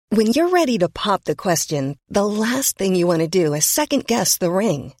When you're ready to pop the question, the last thing you want to do is second-guess the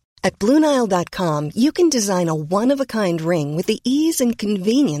ring. At BlueNile.com, you can design a one-of-a-kind ring with the ease and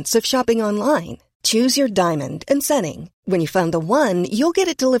convenience of shopping online. Choose your diamond and setting. When you find the one, you'll get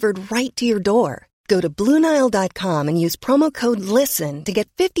it delivered right to your door. Go to BlueNile.com and use promo code LISTEN to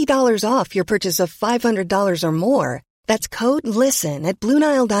get $50 off your purchase of $500 or more. That's code LISTEN at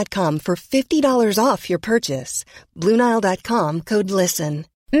BlueNile.com for $50 off your purchase. BlueNile.com, code LISTEN.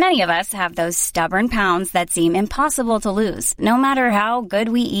 Many of us have those stubborn pounds that seem impossible to lose, no matter how good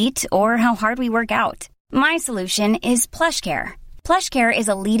we eat or how hard we work out. My solution is PlushCare. PlushCare is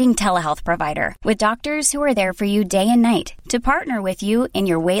a leading telehealth provider with doctors who are there for you day and night to partner with you in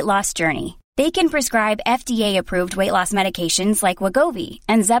your weight loss journey. They can prescribe FDA-approved weight loss medications like Wegovy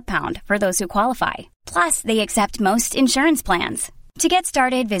and Zepbound for those who qualify. Plus, they accept most insurance plans. To get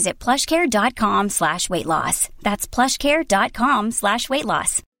started, visit plushcare.com/weightloss. That's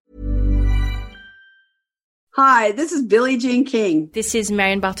plushcare.com/weightloss. Hi, this is Billie Jean King. This is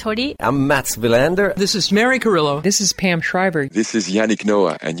Marion Bartoli. I'm Mats Wilander. This is Mary Carrillo. This is Pam Shriver. This is Yannick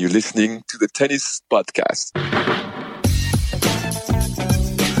Noah, and you're listening to the Tennis Podcast.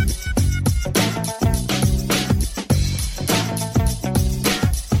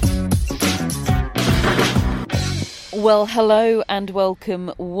 Well, hello and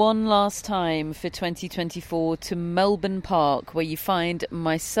welcome one last time for 2024 to Melbourne Park, where you find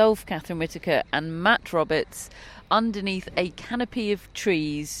myself, Catherine Whitaker, and Matt Roberts underneath a canopy of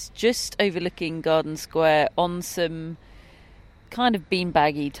trees just overlooking Garden Square on some kind of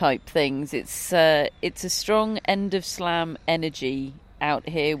beanbaggy type things. It's a strong end of slam energy out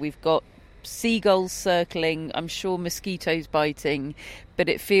here. We've got seagulls circling, I'm sure mosquitoes biting, but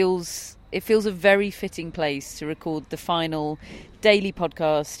it feels a very fitting place to record the final daily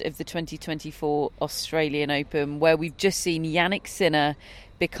podcast of the 2024 Australian Open, where we've just seen Jannik Sinner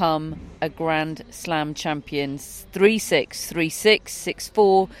become a Grand Slam champion. 3-6, 3-6,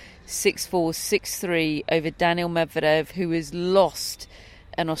 6-4, 6-4, 6-3 over Daniil Medvedev, who has lost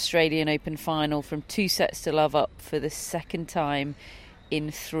an Australian Open final from 2-0 up for the second time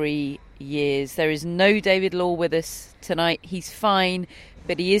in 3 years. There is no David Law with us tonight. He's fine,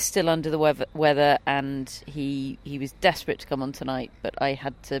 but he is still under the weather, and he was desperate to come on tonight. But I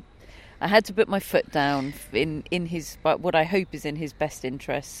had to put my foot down in his what I hope is in his best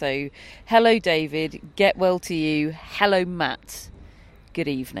interest. So, hello, David. Get well to you. Hello, Matt. Good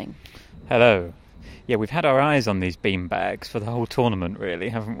evening. Hello. Yeah, we've had our eyes on these beanbags for the whole tournament, really,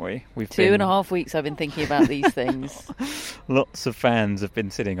 haven't we? We've 2.5 weeks I've been thinking about these things. Lots of fans have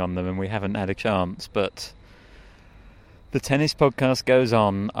been sitting on them, and we haven't had a chance, but the tennis podcast goes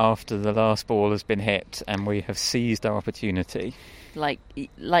on after the last ball has been hit, and we have seized our opportunity. Like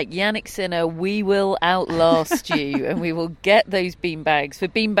Jannik Sinner, we will outlast you, and we will get those beanbags. For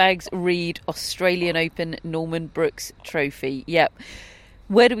beanbags, read Australian Open Norman Brooks Trophy. Yep.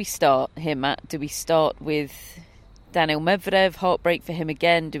 Where do we start here, Matt? Do we start with Daniil Medvedev, heartbreak for him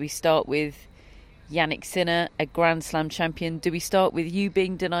again? Do we start with Jannik Sinner, a Grand Slam champion? Do we start with you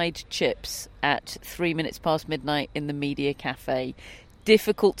being denied chips at 3 minutes past midnight in the media cafe?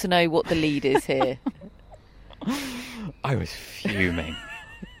 Difficult to know what the lead is here. I was fuming.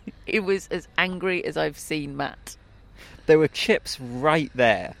 It was as angry as I've seen Matt. There were chips right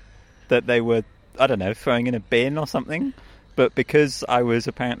there that they were, I don't know, throwing in a bin or something. But because I was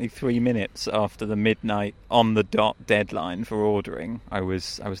apparently 3 minutes after the midnight on the dot deadline for ordering, I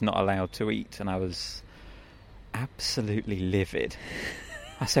was not allowed to eat, and I was absolutely livid.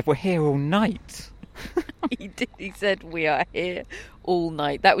 I said, "We're here all night." He did. He said, "We are here all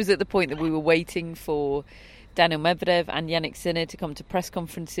night." That was at the point that we were waiting for Daniil Medvedev and Jannik Sinner to come to press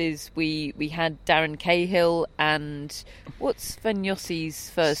conferences. We had Darren Cahill and what's Vagnossi's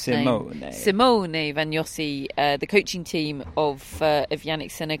first name? Simone Vagnossi, the coaching team of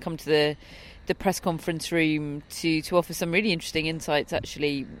Jannik Sinner, come to the press conference room to offer some really interesting insights,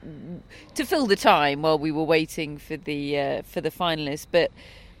 actually, to fill the time while we were waiting for the finalists. But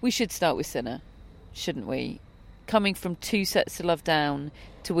we should start with Sinner, shouldn't we? Coming from 2-0 down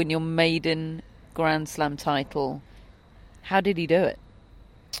to win your maiden Grand Slam title. How did he do it?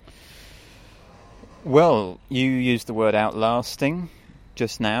 Well, you used the word outlasting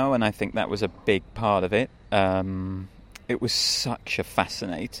just now, and I think that was a big part of it. It was such a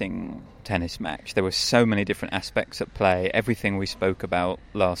fascinating tennis match. There were so many different aspects at play. Everything we spoke about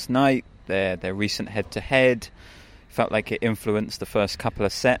last night, their recent head-to-head, felt like it influenced the first couple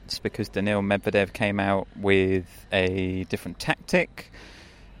of sets because Daniil Medvedev came out with a different tactic,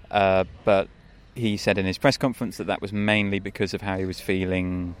 but he said in his press conference that was mainly because of how he was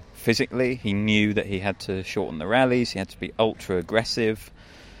feeling physically. He knew that he had to shorten the rallies, he had to be ultra aggressive,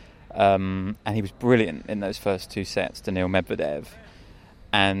 And he was brilliant in those first 2 sets, Daniil Medvedev.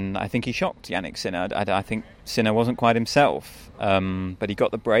 And I think he shocked Jannik Sinner. I think Sinner wasn't quite himself. But he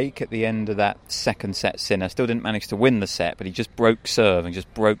got the break at the end of that second set. Sinner still didn't manage to win the set, but he just broke serve and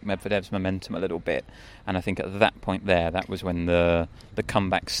just broke Medvedev's momentum a little bit. And I think at that point there, that was when the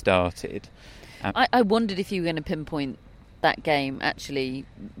comeback started. I wondered if you were going to pinpoint that game, actually,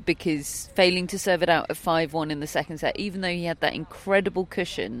 because failing to serve it out at 5-1 in the second set, even though he had that incredible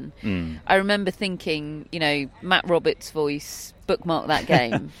cushion, I remember thinking, Matt Roberts' voice, bookmark that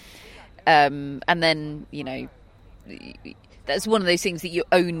game. And then, that's one of those things that you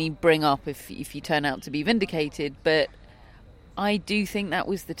only bring up if you turn out to be vindicated. But I do think that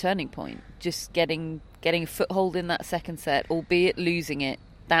was the turning point, just getting a foothold in that second set, albeit losing it.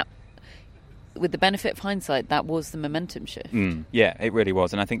 That, with the benefit of hindsight, that was the momentum shift. Yeah, it really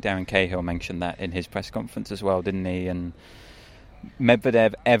was. And I think Darren Cahill mentioned that in his press conference as well, didn't he? And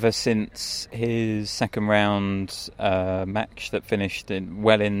Medvedev, ever since his second round match that finished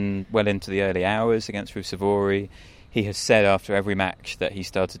well into the early hours against Ruusuvuori, he has said after every match that he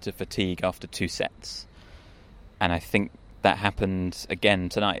started to fatigue after 2 sets. And I think that happened again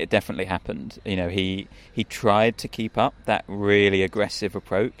tonight. It definitely happened. He tried to keep up that really aggressive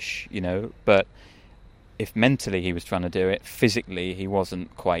approach, but if mentally he was trying to do it, physically he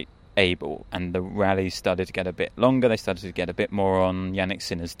wasn't quite able. And the rallies started to get a bit longer. They started to get a bit more on Jannik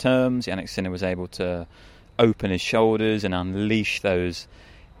Sinner's terms. Jannik Sinner was able to open his shoulders and unleash those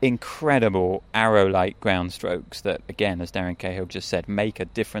incredible arrow-like ground strokes that, again, as Darren Cahill just said, make a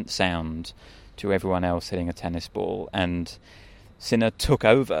different sound to everyone else hitting a tennis ball. And Sinner took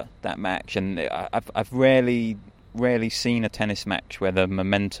over that match, and I've rarely seen a tennis match where the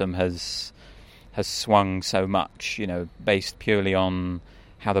momentum has swung so much, based purely on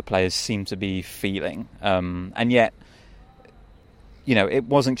how the players seem to be feeling. And yet, it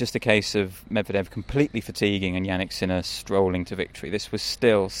wasn't just a case of Medvedev completely fatiguing and Jannik Sinner strolling to victory. This was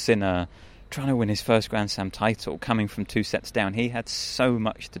still Sinner trying to win his first Grand Slam title, coming from 2 sets down. He had so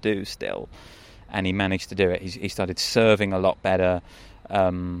much to do still, and he managed to do it. He started serving a lot better.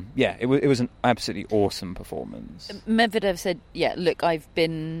 It was an absolutely awesome performance. Medvedev said, look,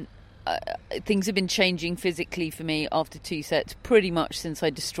 things have been changing physically for me after 2 sets pretty much since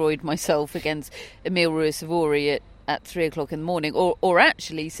I destroyed myself against Emil Ruusuvuori at 3 o'clock in the morning, or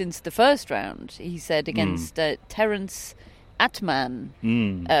actually since the first round, he said, against Terence Atman,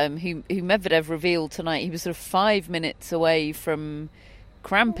 who Medvedev revealed tonight he was sort of 5 minutes away from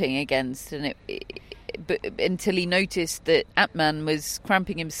cramping against, and but until he noticed that Atman was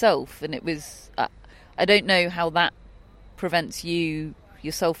cramping himself, and it was I don't know how that prevents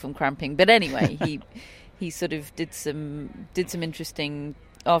yourself from cramping, but anyway, he sort of did some interesting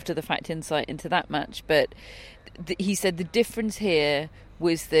after the fact insight into that match. But he said the difference here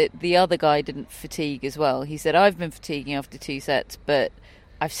was that the other guy didn't fatigue as well. He said, I've been fatiguing after 2 sets, but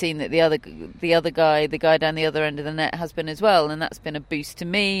I've seen that the other guy, the guy down the other end of the net, has been as well, and that's been a boost to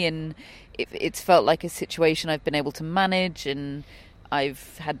me, and it's felt like a situation I've been able to manage, and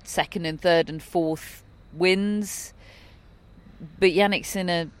I've had second and third and fourth wins. But Jannik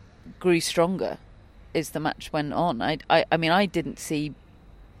Sinner grew stronger as the match went on. I mean, I didn't see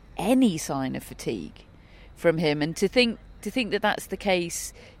any sign of fatigue from him, and to think that that's the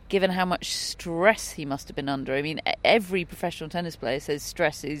case, given how much stress he must have been under. I mean, every professional tennis player says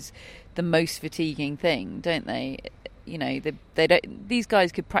stress is the most fatiguing thing, don't they? They don't. These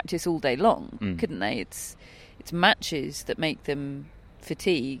guys could practice all day long, couldn't they? It's matches that make them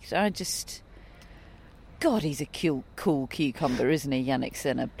fatigued. God, he's a cool cucumber, isn't he, Jannik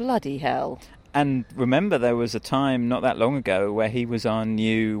Sinner? Bloody hell. And remember, there was a time not that long ago where he was our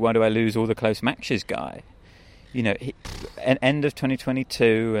new "why do I lose all the close matches" guy. End of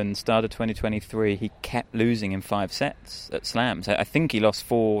 2022 and start of 2023, he kept losing in 5 sets at slams. I think he lost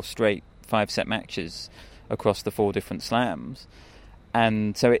 4 straight 5-set matches across the 4 different slams.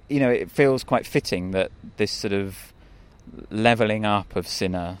 And so, it feels quite fitting that this sort of levelling up of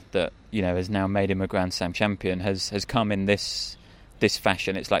Sinner that, has now made him a Grand Slam champion has come in this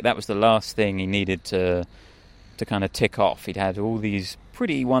fashion. It's like that was the last thing he needed to kind of tick off. He'd had all these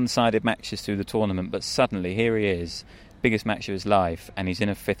pretty one-sided matches through the tournament, but suddenly here he is, biggest match of his life, and he's in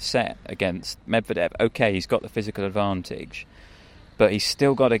a 5th set against Medvedev. Okay, he's got the physical advantage, but he's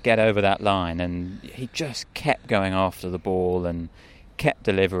still got to get over that line, and he just kept going after the ball and kept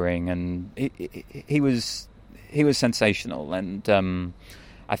delivering, and he was sensational. And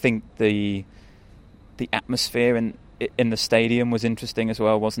I think the atmosphere in the stadium was interesting as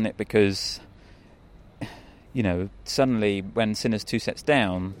well, wasn't it? Because suddenly when Sinner's 2 sets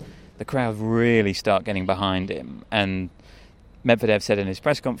down, the crowd really start getting behind him, and Medvedev said in his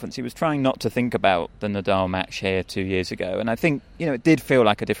press conference he was trying not to think about the Nadal match here 2 years ago. And I think, it did feel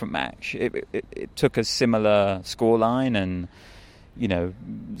like a different match. It took a similar scoreline and,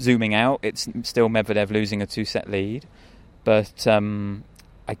 zooming out, it's still Medvedev losing a 2-set lead. But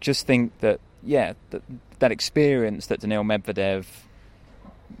I just think that, that experience that Daniil Medvedev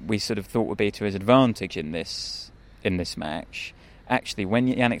we sort of thought would be to his advantage in this match, actually, when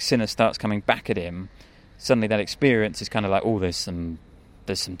Jannik Sinner starts coming back at him, suddenly that experience is kind of like, there's some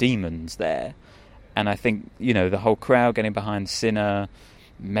demons there. And I think, the whole crowd getting behind Sinner,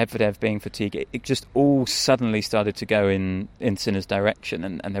 Medvedev being fatigued, it just all suddenly started to go in Sinner's direction,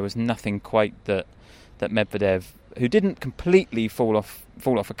 and there was nothing quite that Medvedev, who didn't completely fall off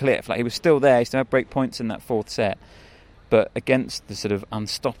a cliff, like he was still there, he still had break points in that fourth set, but against the sort of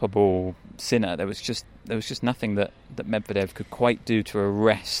unstoppable Sinner, there was just nothing that Medvedev could quite do to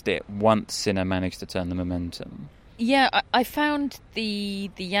arrest it once Sinner managed to turn the momentum. Yeah, I found the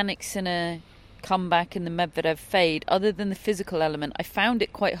Jannik Sinner comeback and the Medvedev fade, other than the physical element, I found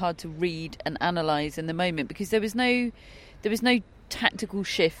it quite hard to read and analyse in the moment, because there was no tactical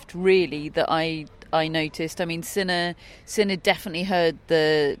shift really that I noticed. I mean, Sinner definitely heard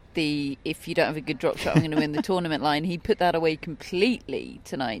the if you don't have a good drop shot, I'm going to win the tournament line. He put that away completely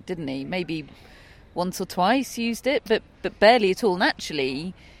tonight, didn't he? Maybe once or twice used it, but barely at all. And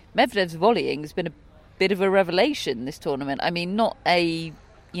actually, Medvedev's volleying has been a bit of a revelation this tournament. I mean, not a,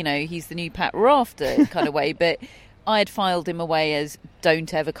 he's the new Pat Rafter kind of way, but I had filed him away as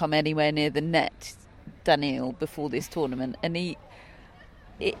don't ever come anywhere near the net, Daniil, before this tournament. And he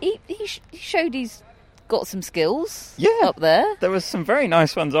showed he's got some skills up there. There was some very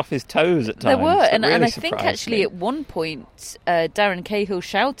nice ones off his toes at times. There were, and really I think actually at one point Darren Cahill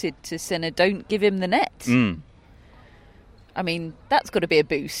shouted to Sinner, don't give him the net. I mean, that's got to be a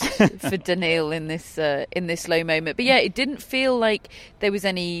boost for Daniil in this low moment. But yeah, it didn't feel like there was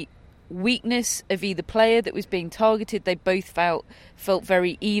any weakness of either player that was being targeted. They both felt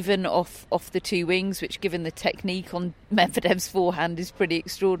very even off the two wings, which, given the technique on Medvedev's forehand, is pretty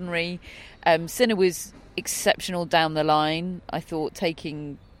extraordinary. Sinner was exceptional down the line. I thought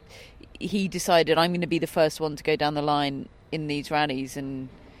he decided, I'm going to be the first one to go down the line in these rallies, and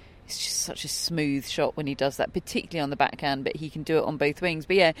it's just such a smooth shot when he does that, particularly on the backhand, but he can do it on both wings.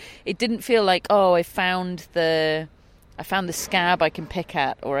 But yeah, it didn't feel like, I found the scab I can pick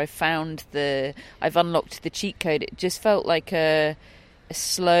at, or I've unlocked the cheat code. It just felt like a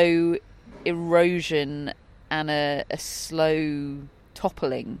slow erosion and a slow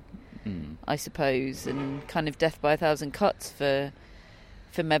toppling, I suppose, and kind of death by a thousand cuts for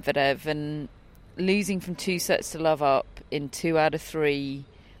Medvedev. And losing from 2-0 up in 2 out of 3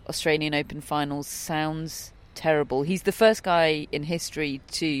 Australian Open finals sounds terrible. He's the first guy in history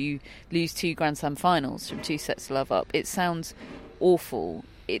to lose 2 Grand Slam finals from 2-0 up. It sounds awful.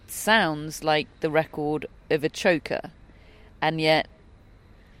 It sounds like the record of a choker. And yet,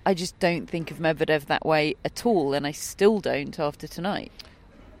 I just don't think of Medvedev that way at all, and I still don't after tonight.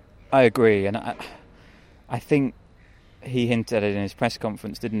 I agree, and I think he hinted at it in his press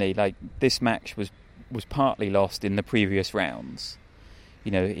conference, didn't he? Like, this match was partly lost in the previous rounds.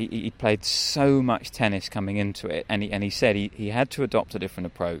 He played so much tennis coming into it, and he said he had to adopt a different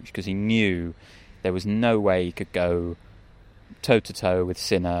approach because he knew there was no way he could go toe-to-toe with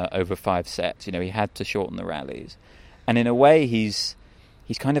Sinner over 5 sets. He had to shorten the rallies. And in a way, he's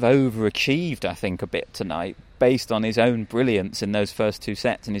kind of overachieved, I think, a bit tonight, based on his own brilliance in those first 2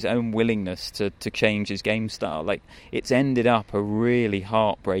 sets and his own willingness to change his game style. Like, it's ended up a really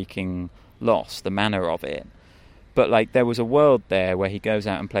heartbreaking loss, the manner of it. But, like, there was a world there where he goes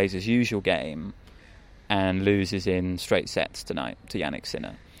out and plays his usual game and loses in straight sets tonight to Jannik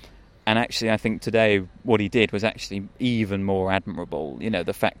Sinner. And actually, I think today what he did was actually even more admirable.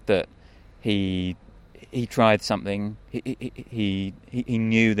 The fact that he tried something, he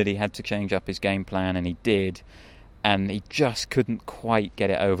knew that he had to change up his game plan, and he did, and he just couldn't quite get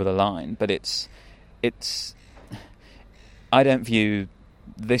it over the line. But it's I don't view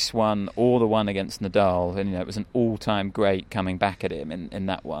this one or the one against Nadal, and it was an all-time great coming back at him in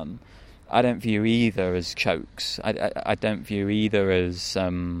that one. I don't view either as chokes. I don't view either as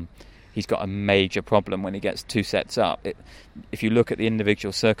he's got a major problem when he gets 2 sets up. If you look at the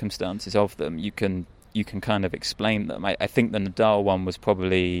individual circumstances of them, you can kind of explain them. I think the Nadal one was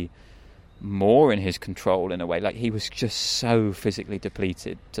probably more in his control in a way. Like, he was just so physically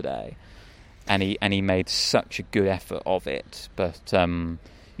depleted today, and he made such a good effort of it. But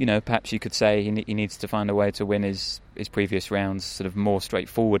perhaps you could say he needs to find a way to win his previous rounds sort of more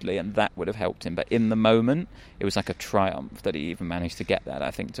straightforwardly, and that would have helped him. But in the moment, it was like a triumph that he even managed to get that,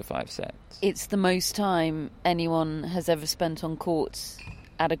 I think, to 5 sets. It's the most time anyone has ever spent on court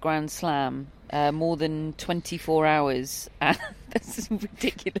at a Grand Slam, more than 24 hours. That's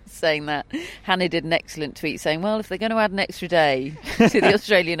ridiculous saying that. Hannah did an excellent tweet saying, well, if they're going to add an extra day to the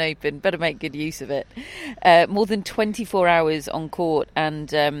Australian Open, better make good use of it. More than 24 hours on court, and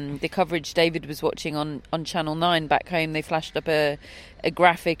the coverage David was watching on Channel 9 back home, they flashed up a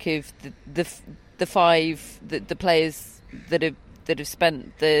graphic of the five the players that have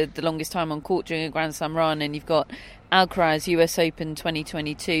spent the longest time on court during a Grand Slam run, and you've got Alcaraz, US Open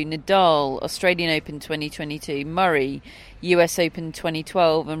 2022, Nadal, Australian Open 2022, Murray, US Open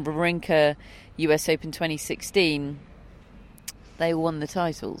 2012, and Wawrinka, US Open 2016. They all won the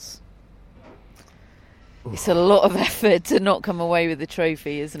titles. Ooh. It's a lot of effort to not come away with the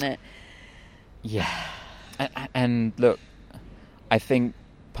trophy, isn't it? Yeah. And look, I think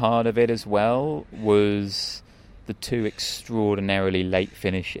part of it as well was the 2 extraordinarily late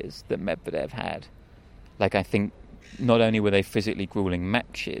finishes that Medvedev had. Like, I think not only were they physically grueling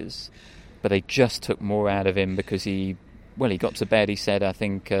matches, but they just took more out of him because he got to bed, he said, I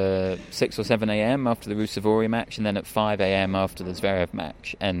think 6 or 7 a.m. after the Ruusuvuori match, and then at 5 a.m. after the Zverev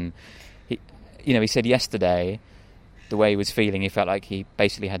match. And he said yesterday, the way he was feeling, he felt like he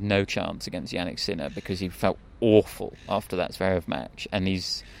basically had no chance against Jannik Sinner because he felt awful after that Zverev match. And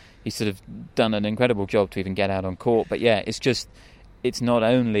he's sort of done an incredible job to even get out on court. But yeah, it's not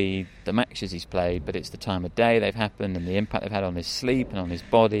only the matches he's played, but it's the time of day they've happened and the impact they've had on his sleep and on his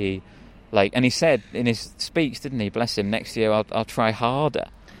body. Like, and he said in his speech, didn't he? Bless him. Next year I'll try harder.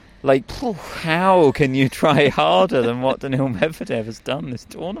 Like, how can you try harder than what Daniil Medvedev has done this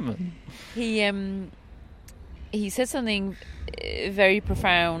tournament? He said something very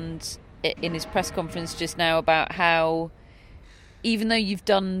profound in his press conference just now about how, even though you've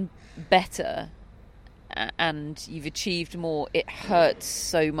done better and you've achieved more, it hurts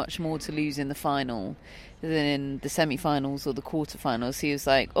so much more to lose in the final than in the semi-finals or the quarter-finals. He was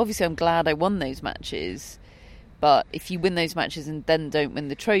like, obviously I'm glad I won those matches, but if you win those matches and then don't win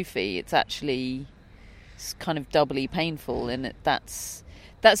the trophy, it's kind of doubly painful. And that's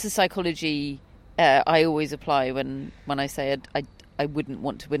the psychology I always apply when I say I wouldn't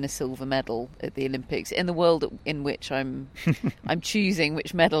want to win a silver medal at the Olympics. In the world in which I'm choosing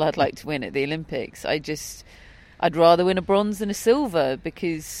which medal I'd like to win at the Olympics, I'd rather win a bronze than a silver,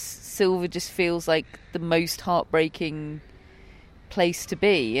 because silver just feels like the most heartbreaking place to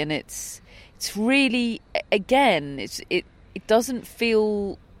be. And it's really, again, it doesn't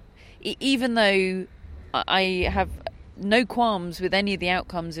feel, even though I have no qualms with any of the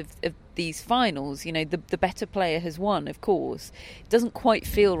outcomes of these finals, the better player has won, of course. It doesn't quite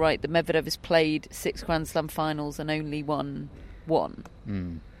feel right that Medvedev has played 6 Grand Slam finals and only won one.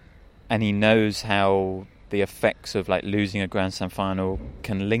 And he knows how the effects of like losing a Grand Slam final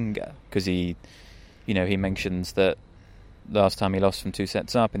can linger, because he mentions that last time he lost from 2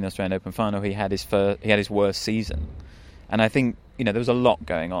 sets up in the Australian Open final, he had his worst season. And I think there was a lot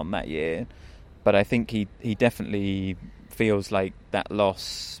going on that year, but I think he definitely feels like that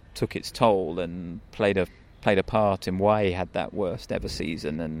loss took its toll and played a part in why he had that worst ever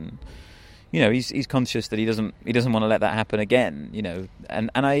season. And he's conscious that he doesn't want to let that happen again.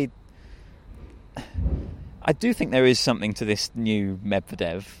 And I do think there is something to this new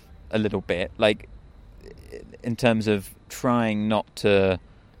Medvedev a little bit, like in terms of trying not to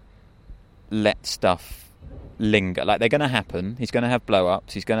let stuff linger. Like, they're going to happen. He's going to have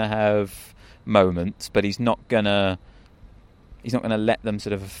blow-ups. He's going to have moments, but he's not going to let them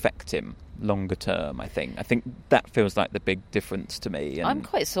sort of affect him longer term, I think. I think that feels like the big difference to me. And I'm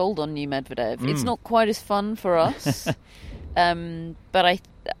quite sold on new Medvedev. It's not quite as fun for us, but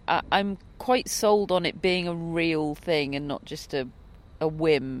I'm quite sold on it being a real thing and not just a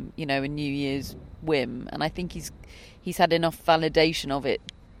whim, a New Year's whim. And I think he's had enough validation of it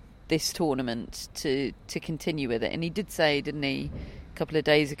this tournament to continue with it. And he did say, didn't he, a couple of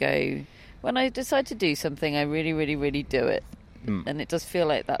days ago, when I decide to do something, I really, really, really do it. And it does feel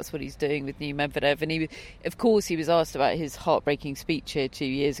like that's what he's doing with new Medvedev. And he was asked about his heartbreaking speech here 2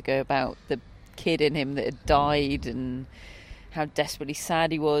 years ago about the kid in him that had died and how desperately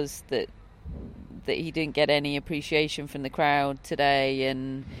sad he was that he didn't get any appreciation from the crowd today.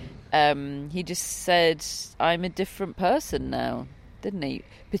 And he just said, I'm a different person now, didn't he?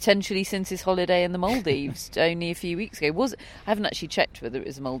 Potentially since his holiday in the Maldives only a few weeks ago. I haven't actually checked whether it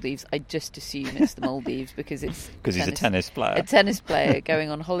was the Maldives. I just assume it's the Maldives because he's a tennis player. A tennis player going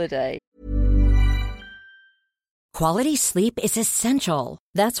on holiday. Quality sleep is essential.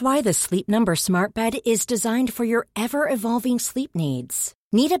 That's why the Sleep Number Smart Bed is designed for your ever-evolving sleep needs.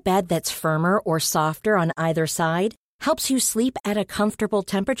 Need a bed that's firmer or softer on either side? Helps you sleep at a comfortable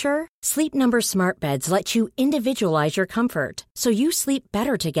temperature? Sleep Number Smart Beds let you individualize your comfort, so you sleep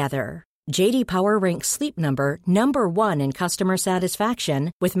better together. J.D. Power ranks Sleep Number number 1 in customer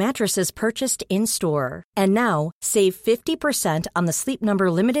satisfaction with mattresses purchased in-store. And now, save 50% on the Sleep Number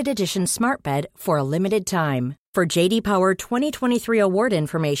Limited Edition Smart Bed for a limited time. For J.D. Power 2023 award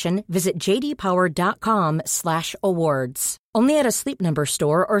information, visit jdpower.com/awards. Only at a Sleep Number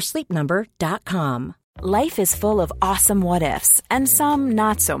store or sleepnumber.com. Life is full of awesome what-ifs, and some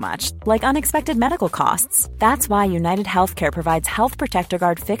not so much, like unexpected medical costs. That's why United Healthcare provides Health Protector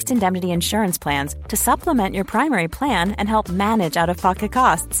Guard fixed indemnity insurance plans to supplement your primary plan and help manage out-of-pocket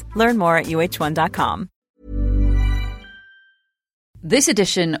costs. Learn more at uh1.com. This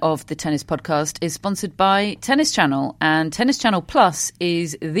edition of the Tennis Podcast is sponsored by Tennis Channel, and Tennis Channel Plus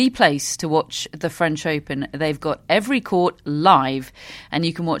is the place to watch the French Open. They've got every court live, and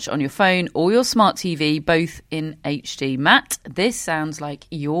you can watch on your phone or your smart TV, both in HD. Matt, this sounds like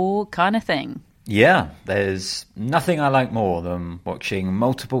your kind of thing. Yeah, there's nothing I like more than watching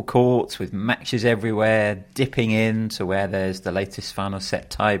multiple courts with matches everywhere, dipping in to where there's the latest final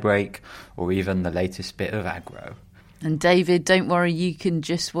set tiebreak or even the latest bit of aggro. And David, don't worry, you can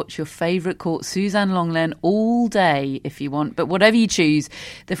just watch your favourite court, Suzanne Lenglen, all day if you want. But whatever you choose,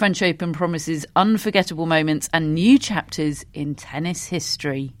 the French Open promises unforgettable moments and new chapters in tennis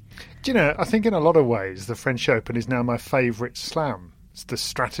history. Do you know, I think in a lot of ways the French Open is now my favourite slam. It's the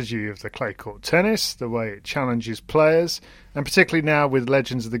strategy of the clay court tennis, the way it challenges players, and particularly now with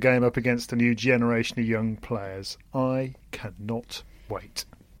legends of the game up against a new generation of young players. I cannot wait.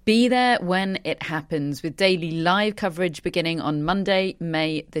 Be there when it happens with daily live coverage beginning on Monday,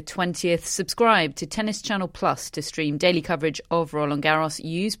 May the 20th. Subscribe to Tennis Channel Plus to stream daily coverage of Roland Garros.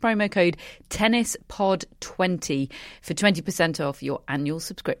 Use promo code TennisPod20 for 20% off your annual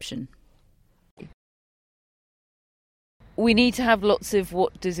subscription. We need to have lots of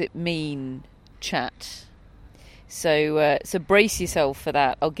what does it mean chat. So brace yourself for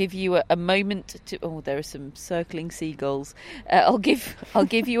that. I'll give you a moment to... Oh, there are some circling seagulls. I'll give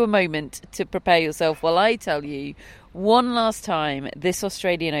you a moment to prepare yourself while I tell you one last time this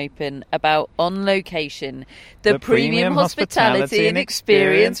Australian Open about On Location, the premium hospitality and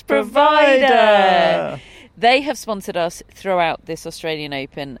experience provider. They have sponsored us throughout this Australian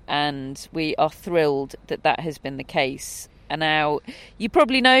Open, and we are thrilled that that has been the case. And now, you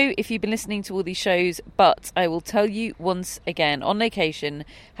probably know if you've been listening to all these shows, but I will tell you once again, On Location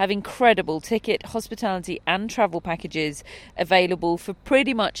have incredible ticket, hospitality and travel packages available for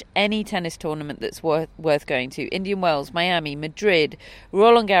pretty much any tennis tournament that's worth going to. Indian Wells, Miami, Madrid,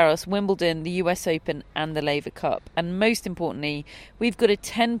 Roland Garros, Wimbledon, the US Open and the Laver Cup. And most importantly, we've got a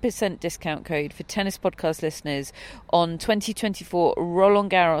 10% discount code for Tennis Podcast listeners on 2024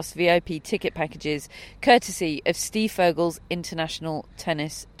 Roland Garros VIP ticket packages, courtesy of Steve Fergal's International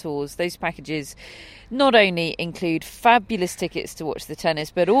Tennis Tours. Those packages not only include fabulous tickets to watch the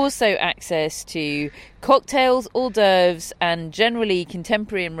tennis, but also access to cocktails, hors d'oeuvres, and generally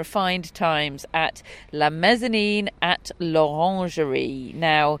contemporary and refined times at La Mezzanine at l'Orangerie.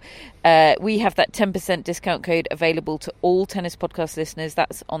 Now, we have that 10% discount code available to all Tennis Podcast listeners.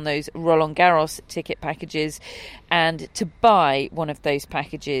 That's on those Roland Garros ticket packages. And to buy one of those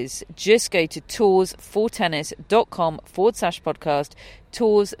packages, just go to toursfortennis.com/podcast,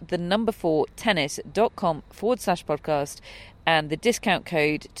 tours, the number 4, tennis.com/podcast. And the discount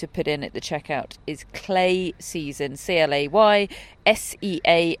code to put in at the checkout is Clay Season,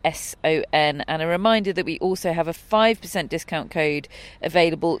 ClaySeason. And a reminder that we also have a 5% discount code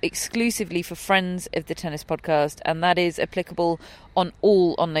available exclusively for friends of the Tennis Podcast, and that is applicable on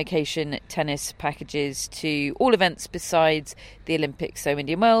all On Location tennis packages to all events besides the Olympics. So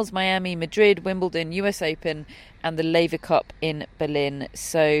Indian Wells, Miami, Madrid, Wimbledon, US Open and the Laver Cup in Berlin.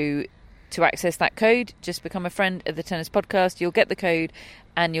 So to access that code, just become a friend of the Tennis Podcast. You'll get the code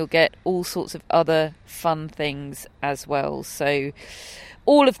and you'll get all sorts of other fun things as well. So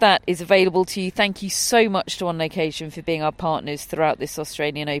all of that is available to you. Thank you so much to On Location for being our partners throughout this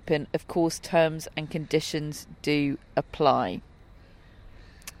Australian Open. Of course, terms and conditions do apply.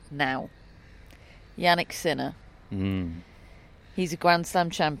 Now, Jannik Sinner. He's a Grand Slam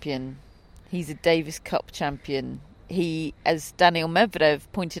champion. He's a Davis Cup champion. He, as Daniil Medvedev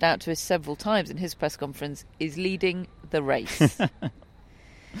pointed out to us several times in his press conference, is leading the race.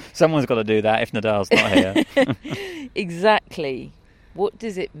 Someone's got to do that if Nadal's not here. Exactly. What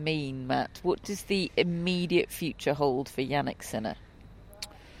does it mean, Matt? What does the immediate future hold for Jannik Sinner?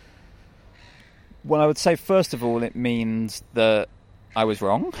 Well, I would say, first of all, it means that I was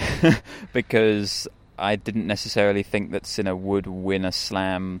wrong, because I didn't necessarily think that Sinner would win a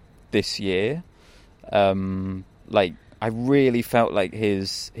slam this year. I really felt like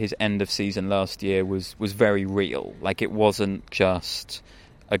his end of season last year was very real. Like, it wasn't just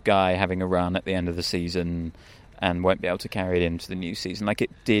a guy having a run at the end of the season and won't be able to carry it into the new season. Like, it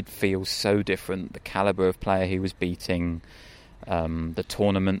did feel so different. The calibre of player he was beating, the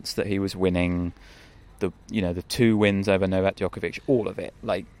tournaments that he was winning, the 2 wins over Novak Djokovic, all of it.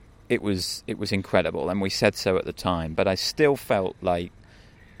 Like, it was incredible, and we said so at the time. But I still felt like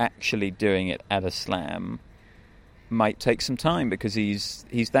actually doing it at a slam might take some time, because he's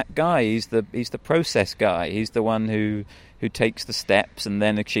that guy. He's the process guy. He's the one who takes the steps and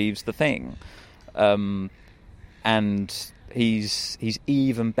then achieves the thing. And he's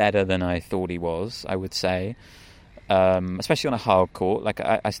even better than I thought he was, I would say. Especially on a hard court. Like,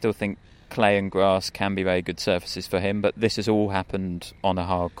 I still think clay and grass can be very good surfaces for him, but this has all happened on a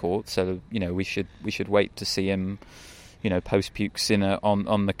hard court, so we should wait to see him, post puke Sinner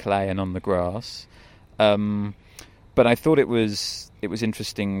on the clay and on the grass. But I thought it was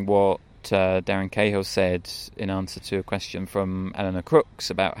interesting what Darren Cahill said in answer to a question from Eleanor Crooks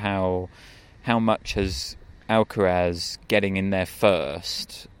about how much has Alcaraz getting in there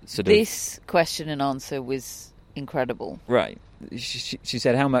first This question and answer was incredible. Right. She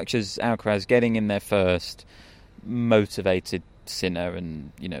said, how much has Alcaraz getting in there first motivated Sinner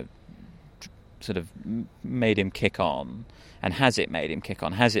and, sort of made him kick on? And has it made him kick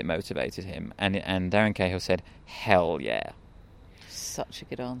on? Has it motivated him? And Darren Cahill said, hell yeah. Such a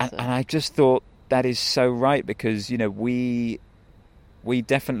good answer. And I just thought that is so right, because, we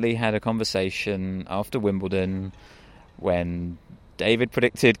definitely had a conversation after Wimbledon when David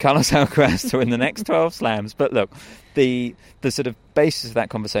predicted Carlos Alcaraz to win the next 12 slams. But look, the sort of basis of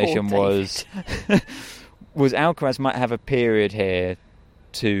that conversation was Alcaraz might have a period here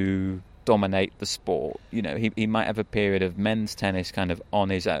to dominate the sport. He might have a period of men's tennis kind of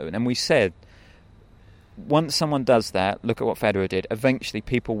on his own. And we said, once someone does that, look at what Federer did, eventually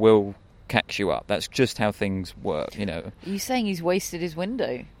people will catch you up. That's just how things work, Are you saying he's wasted his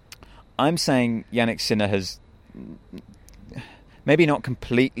window? I'm saying Jannik Sinner has maybe not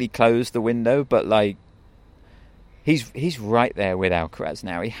completely closed the window, but like he's right there with Alcaraz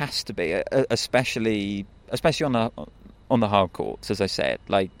now. He has to be, especially on the hard courts, as I said.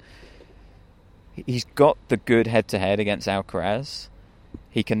 Like, he's got the good head-to-head against Alcaraz.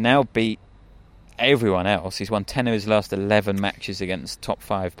 He can now beat everyone else. He's won 10 of his last 11 matches against top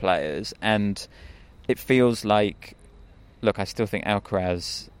 5 players, and it feels like, look, I still think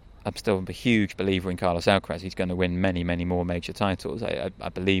Alcaraz, I'm still a huge believer in Carlos Alcaraz. He's going to win many, many more major titles. I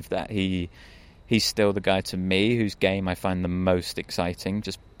believe that. He's still the guy, to me, whose game I find the most exciting,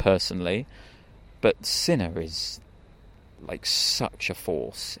 just personally. But Sinner is like such a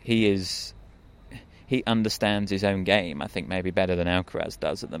force. He understands his own game, I think, maybe better than Alcaraz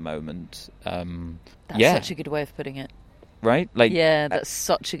does at the moment. That's such a good way of putting it. Right? Like, yeah, that's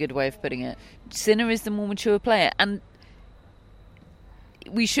such a good way of putting it. Sinner is the more mature player, and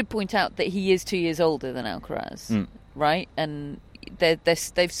we should point out that he is 2 years older than Alcaraz, right? And they're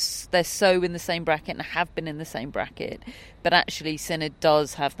so in the same bracket and have been in the same bracket, but actually Sinner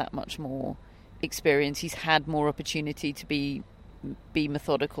does have that much more experience. He's had more opportunity to be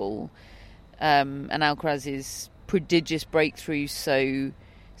methodical. And Alcaraz's prodigious breakthroughs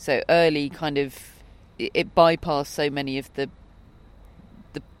so early, kind of, it bypassed so many of the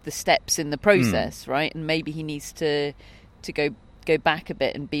steps in the process, right? And maybe he needs to go back a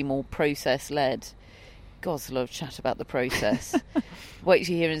bit and be more process led. God, there's a lot of chat about the process. Wait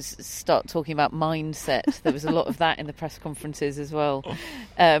till you hear and start talking about mindset. There was a lot of that in the press conferences as well.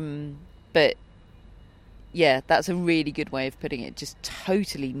 But yeah, that's a really good way of putting it. Just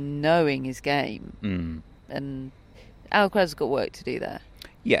totally knowing his game. And Alcaraz has got work to do there.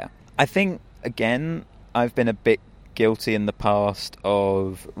 Yeah. I think, again, I've been a bit guilty in the past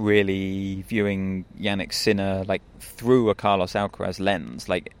of really viewing Jannik Sinner like through a Carlos Alcaraz lens.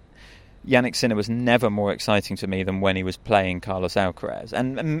 Like, Jannik Sinner was never more exciting to me than when he was playing Carlos Alcaraz.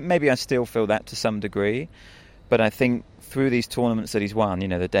 And maybe I still feel that to some degree. But I think through these tournaments that he's won,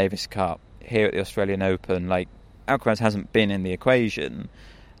 the Davis Cup, here at the Australian Open, like, Alcaraz hasn't been in the equation,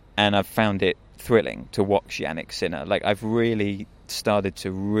 and I've found it thrilling to watch Jannik Sinner. Like, I've really started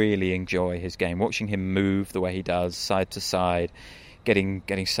to really enjoy his game, watching him move the way he does, side to side,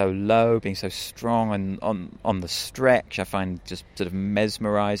 getting so low, being so strong and on the stretch. I find just sort of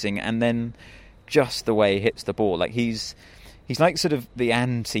mesmerising, and then just the way he hits the ball. Like, he's He's like sort of the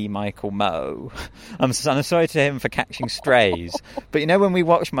anti-Michael Moe. I'm sorry to him for catching strays, but you know when we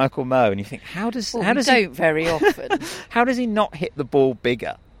watch Michael Moe and you think, how does he very often? How does he not hit the ball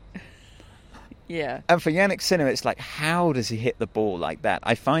bigger? Yeah. And for Yannick Sinner, it's like, how does he hit the ball like that?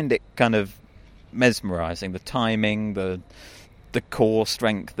 I find it kind of mesmerising, the timing, the core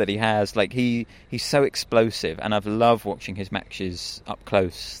strength that he has. Like he's so explosive, and I've loved watching his matches up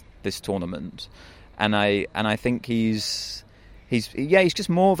close this tournament. And I think he's just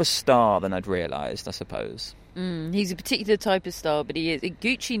more of a star than I'd realised, I suppose. He's a particular type of star, but he is.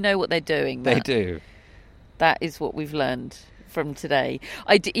 Gucci know what they're doing. They do. That is what we've learned from today.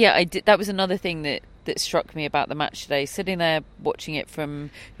 I did. That was another thing that struck me about the match today. Sitting there watching it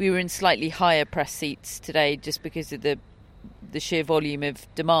we were in slightly higher press seats today, just because of the sheer volume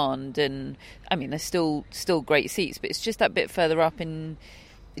of demand. And I mean, there's still great seats, but it's just that bit further up, and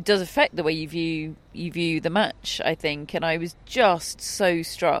it does affect the way you view the match, I think. And I was just so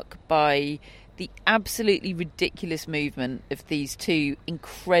struck by the absolutely ridiculous movement of these two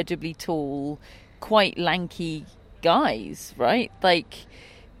incredibly tall, quite lanky guys, right? Like,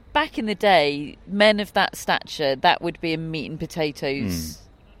 back in the day, men of that stature, that would be a meat and potatoes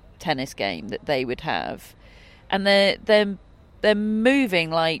tennis game that they would have. And they're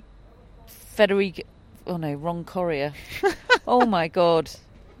moving like Federico... Oh no, wrong Coria. Oh my God.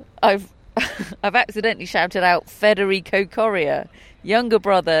 I've accidentally shouted out Federico Coria, younger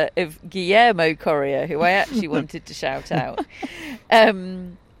brother of Guillermo Coria, who I actually wanted to shout out.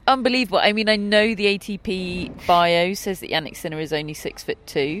 Unbelievable. I mean, I know the ATP bio says that Yannick Sinner is only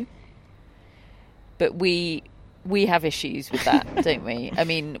 6'2", but we have issues with that, don't we? I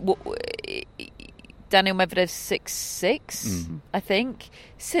mean, Daniel Medvedev's 6'6", I think.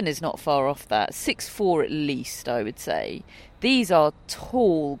 Sinner's not far off that. 6'4" at least, I would say. These are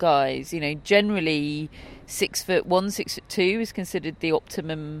tall guys. You know, generally 6'1", 6'2" is considered the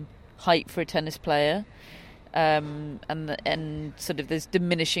optimum height for a tennis player. And sort of there's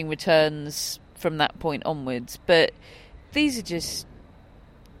diminishing returns from that point onwards. But these are just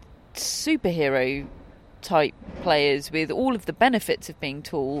superhero type players with all of the benefits of being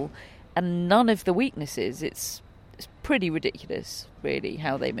tall and none of the weaknesses. It's pretty ridiculous, really,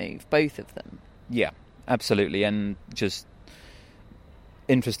 how they move, both of them. Yeah, absolutely. And just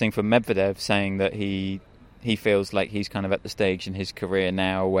interesting for Medvedev saying that he feels like he's kind of at the stage in his career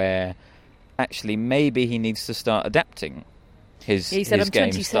now where actually maybe he needs to start adapting his he said, his I'm game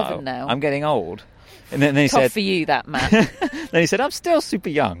 27 style. now. I'm getting old. And then he Tough said, for you, that, Matt. Then he said, I'm still super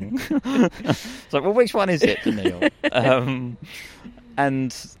young. It's like, well, which one is it, Daniil?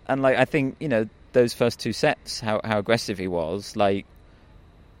 And like, I think, you know, those first two sets, how aggressive he was, like,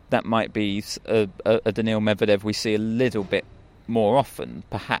 that might be a Daniil Medvedev we see a little bit more often,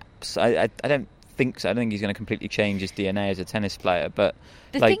 perhaps. I don't think so. I don't think he's going to completely change his DNA as a tennis player, but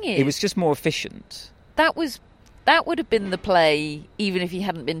the thing is, he was just more efficient. That would have been the play even if he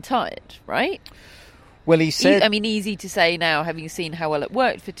hadn't been tired, right? Well, he said... I mean, easy to say now, having seen how well it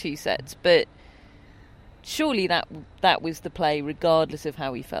worked for two sets, but surely that was the play regardless of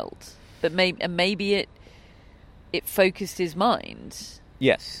how he felt. But maybe it focused his mind.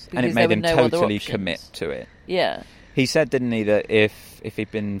 Yes, and it made him totally commit to it. Yeah. He said, didn't he, that if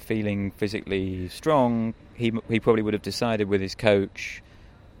he'd been feeling physically strong, he probably would have decided with his coach,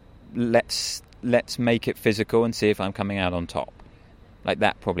 let's make it physical and see if I'm coming out on top. Like,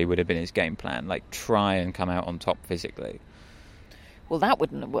 that probably would have been his game plan. Like, try and come out on top physically. Well, that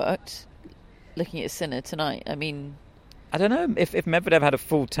wouldn't have worked, looking at Sinner tonight. I mean... I don't know. If Medvedev had a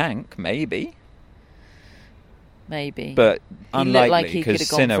full tank, maybe. Maybe. But he unlikely, looked like he could have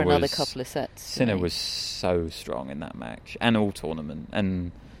gone Sinner for another couple of sets. Sinner was so strong in that match, and all tournament.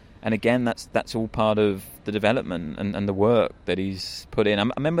 And again, that's all part of the development and the work that he's put in. I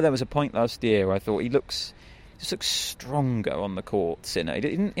remember there was a point last year where I thought he looks stronger on the court, Sinner. He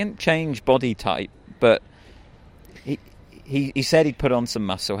didn't change body type, but he said he'd put on some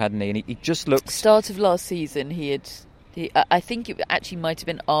muscle, hadn't he? And he just looked... Start of last season, I think it actually might have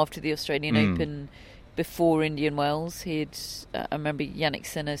been after the Australian Open, before Indian Wells. I remember Yannick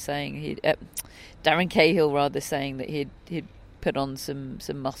Sinner saying Darren Cahill rather saying that he'd put on some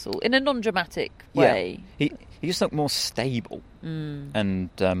muscle in a non-dramatic way. Yeah. He just looked more stable, and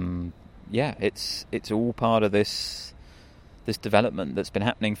it's all part of this development that's been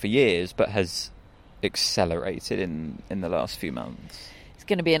happening for years, but has accelerated in the last few months. It's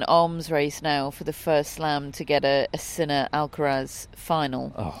going to be an arms race now for the first slam to get a Sinner Alcaraz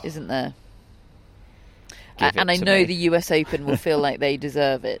final, isn't there? And I know the US Open will feel like they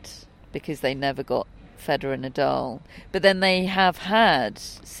deserve it because they never got Federer, Nadal. But then they have had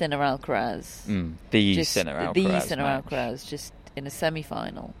Sinner Alcaraz. The Sinner Alcaraz, just in a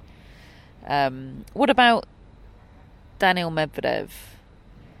semi-final. What about Daniil Medvedev?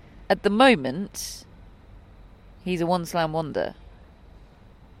 At the moment, he's a one-slam wonder.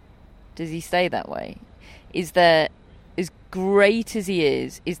 Does he stay that way? Is there, as great as he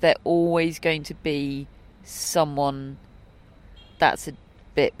is there always going to be someone that's a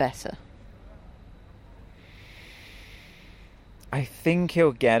bit better? I think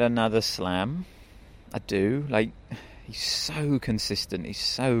he'll get another slam. I do. Like, he's so consistent. He's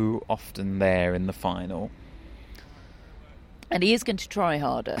so often there in the final. And he is going to try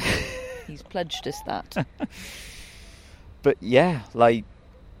harder. He's pledged us that. But yeah, like,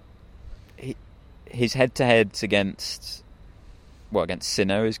 his head-to-heads against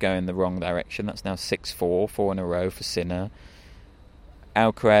Sinner is going the wrong direction. That's now 6-4, 4 in a row for Sinner.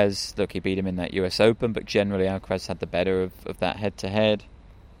 Alcaraz, look, he beat him in that US Open, but generally Alcaraz had the better of that head-to-head.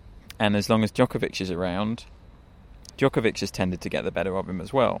 And as long as Djokovic is around, Djokovic has tended to get the better of him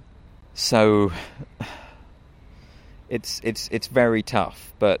as well. So it's very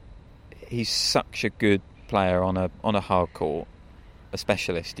tough, but he's such a good player on a hard court, a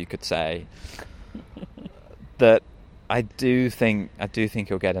specialist, you could say, that I do think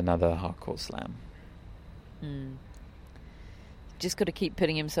he'll get another hard court slam. Just got to keep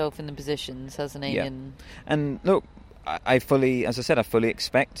putting himself in the positions, hasn't he? Yeah. And look, I fully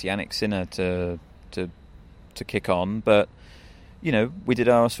expect Jannik Sinner to kick on, but you know, we did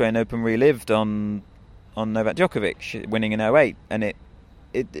our Australian Open relived on Novak Djokovic winning in 08, and it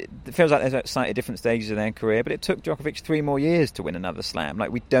feels like there's slightly different stages of their career, but it took Djokovic 3 more years to win another slam.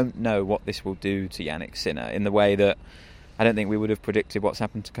 Like, we don't know what this will do to Jannik Sinner in the way that I don't think we would have predicted what's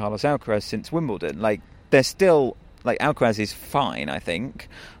happened to Carlos Alcaraz since Wimbledon. Like, they're still... Like, Alcaraz is fine, I think.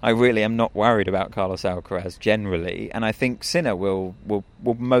 I really am not worried about Carlos Alcaraz generally, and I think Sinner will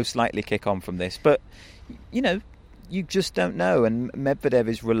most likely kick on from this. But, you know, you just don't know, and Medvedev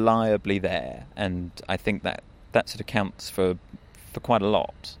is reliably there, and I think that sort of counts for quite a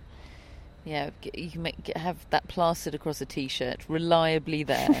lot. Yeah, you can have that plastered across a T-shirt. Reliably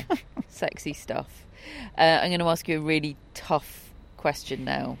there. Sexy stuff. I'm going to ask you a really tough question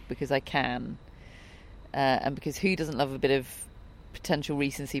now, because I can. And because who doesn't love a bit of potential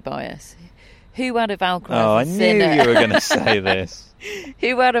recency bias? Who out of Alcaraz and Sinner... I knew you were going to say this.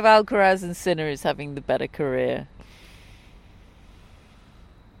 Who out of Alcaraz and Sinner is having the better career?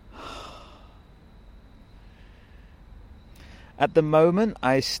 At the moment,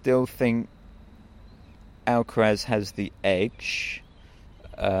 I still think Alcaraz has the edge.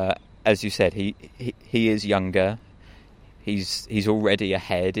 As you said, he is younger. He's already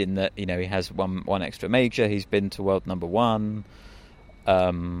ahead in that, you know, he has one extra major. He's been to world number 1.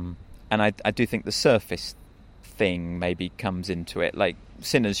 And I do think the surface thing maybe comes into it. Like,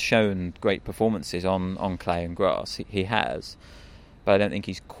 Sinner's shown great performances on clay and grass. He has. But I don't think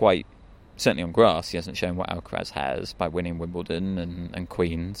he's quite... Certainly on grass, he hasn't shown what Alcaraz has by winning Wimbledon and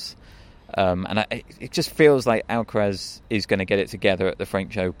Queens. And it just feels like Alcaraz is going to get it together at the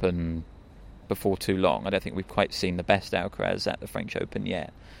French Open before too long. I don't think we've quite seen the best Alcaraz at the French Open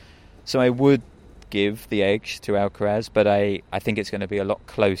yet. So I would give the edge to Alcaraz, but I think it's going to be a lot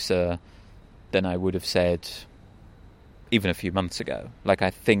closer than I would have said even a few months ago. Like,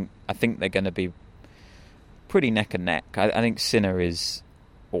 I think they're going to be pretty neck and neck. I think Sinner is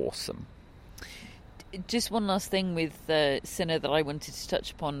awesome. Just one last thing with Sinner that I wanted to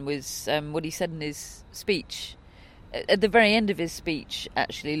touch upon was what he said in his speech. At the very end of his speech,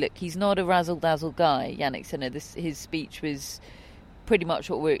 actually, look, he's not a razzle-dazzle guy, Jannik Sinner. His speech was pretty much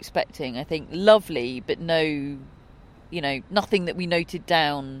what we're expecting. I think lovely, but nothing that we noted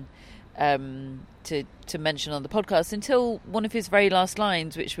down to mention on the podcast until one of his very last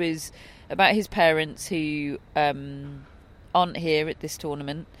lines, which was about his parents who aren't here at this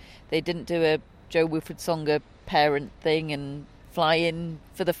tournament. They didn't do a Joe Wilfried Tsonga parent thing and fly in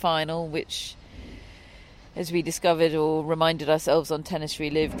for the final, which, as we discovered or reminded ourselves on Tennis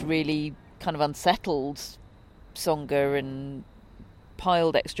Relived, really kind of unsettled Tsonga and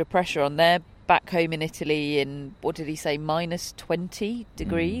piled extra pressure on. They're back home in Italy in, what did he say, minus 20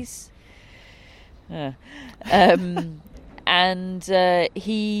 degrees? And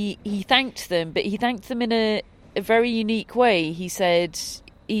he thanked them, but he thanked them in a very unique way. He said...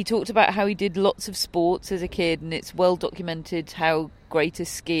 He talked about how he did lots of sports as a kid, and it's well documented how great a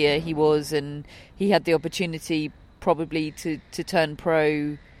skier he was, and he had the opportunity probably to turn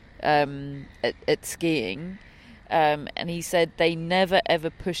pro at skiing. And he said they never ever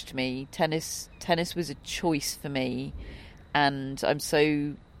pushed me. Tennis was a choice for me, and I'm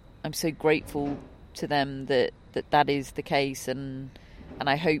so grateful to them that is the case, and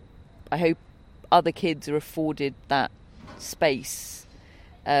I hope other kids are afforded that space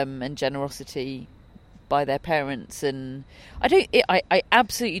and generosity by their parents. And I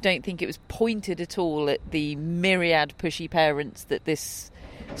absolutely don't think it was pointed at all at the myriad pushy parents that this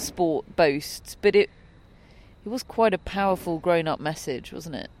sport boasts, but it was quite a powerful grown-up message,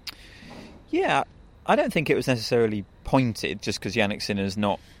 wasn't it? Yeah, I don't think it was necessarily pointed just because Yannick Sinner's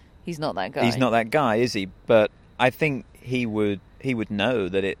not... He's not that guy. He's not that guy, is he? But I think he would know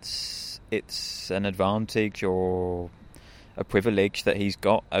that it's an advantage or a privilege that he's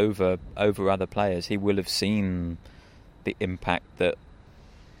got over other players. He will have seen the impact that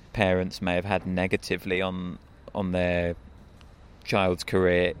parents may have had negatively on their child's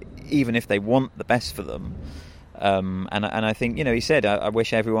career, even if they want the best for them. And I think, he said, I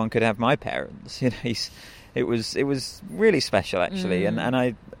wish everyone could have my parents. It was really special, actually, and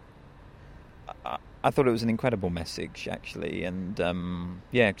I thought it was an incredible message, actually, and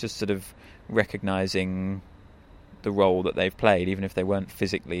just sort of recognising the role that they've played, even if they weren't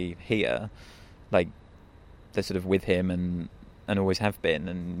physically here, like they're sort of with him and always have been.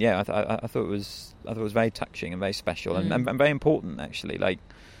 And I thought it was very touching and very special and very important, actually. Like,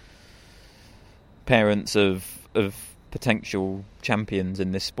 parents of potential champions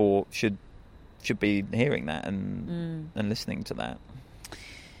in this sport should be hearing that and listening to that.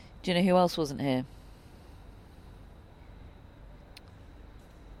 Do you know who else wasn't here?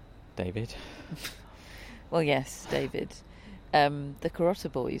 David. Well, yes, David. The Carota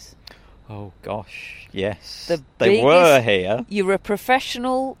boys. Oh gosh, yes. They were here. You're a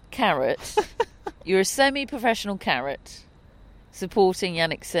professional carrot. You're a semi-professional carrot supporting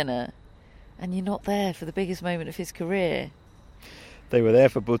Yannick Sinner, and you're not there for the biggest moment of his career. They were there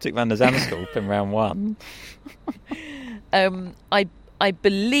for Boetic van der Zandschulp in round one. I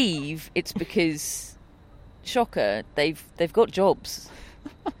believe it's because, shocker, they've got jobs,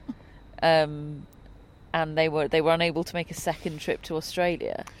 and they were unable to make a second trip to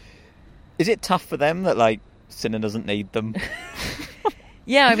Australia. Is it tough for them that Sinner doesn't need them?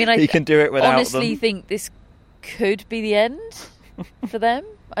 Yeah, I mean, he can do it without them. Honestly, think this could be the end for them.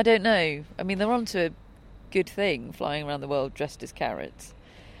 I don't know. I mean, they're onto a good thing, flying around the world dressed as carrots.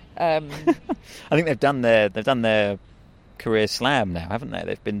 I think they've done their career slam now, haven't they?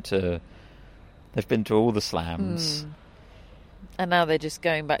 They've been to all the slams. And now they're just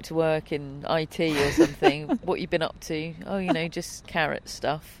going back to work in IT or something. What you been up to? Oh, just carrot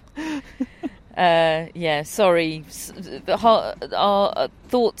stuff. Sorry. Our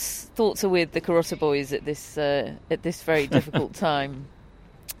thoughts are with the Carota boys at this very difficult time.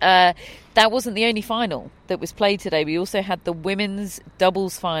 That wasn't the only final that was played today. We also had the women's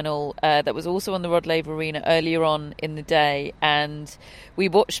doubles final that was also on the Rod Laver Arena earlier on in the day, and we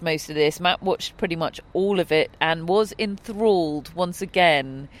watched most of this. Matt watched pretty much all of it and was enthralled once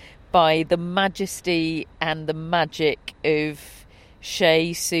again by the majesty and the magic of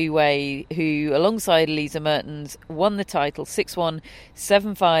Shea Su Wei, who, alongside Elisa Mertens, won the title 6-1,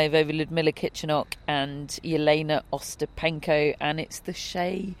 7-5 over Ludmila Kichenok and Yelena Ostapenko, and it's the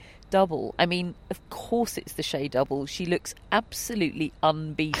Shea double. I mean, of course it's the Shea double. She looks absolutely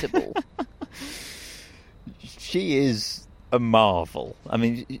unbeatable. She is a marvel. I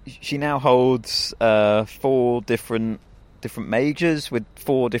mean, she now holds 4 different majors with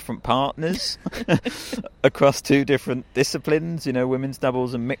 4 different partners across 2 different disciplines, women's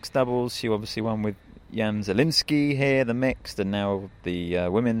doubles and mixed doubles. She obviously won with Jan Zielinski here, the mixed, and now the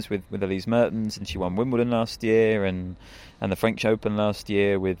women's with Elise Mertens, and she won Wimbledon last year and the French Open last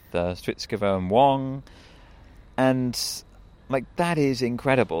year with Strycova and Wong. And that is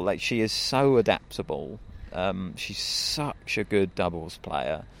incredible. She is so adaptable. She's such a good doubles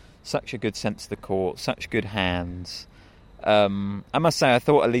player, such a good sense of the court, such good hands. I must say, I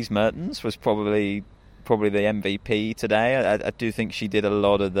thought Elise Mertens was probably the MVP today. I do think she did a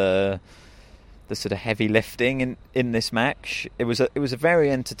lot of the sort of heavy lifting in this match. It was a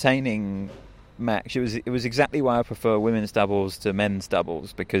very entertaining match. It was exactly why I prefer women's doubles to men's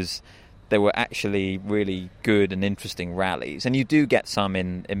doubles, because there were actually really good and interesting rallies. And you do get some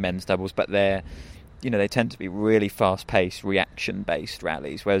in men's doubles, but they tend to be really fast-paced, reaction-based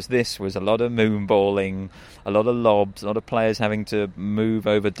rallies, whereas this was a lot of moonballing, a lot of lobs, a lot of players having to move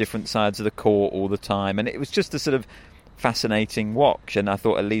over different sides of the court all the time, and it was just a sort of fascinating watch. And I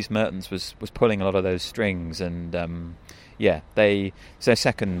thought Elise Mertens was pulling a lot of those strings, and it's their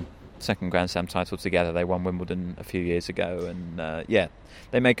second Grand Slam title together. They won Wimbledon a few years ago, and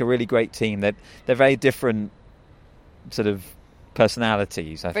they make a really great team. They're very different sort of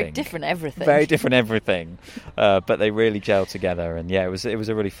personalities, I think. Very different everything. Very different everything. But they really gel together, and yeah, it was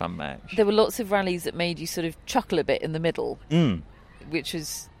a really fun match. There were lots of rallies that made you sort of chuckle a bit in the middle, which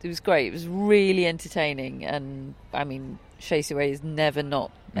was great. It was really entertaining, and I mean, Shea Suray is never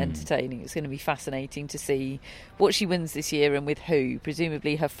not entertaining. It's going to be fascinating to see what she wins this year and with who.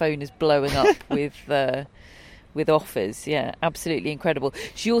 Presumably her phone is blowing up with offers. Yeah, absolutely incredible.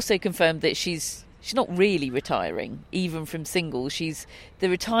 She also confirmed that she's not really retiring, even from singles. The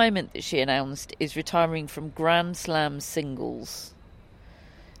retirement that she announced is retiring from Grand Slam singles.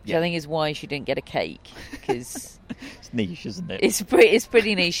 Which I think is why she didn't get a cake, because it's niche, isn't it? It's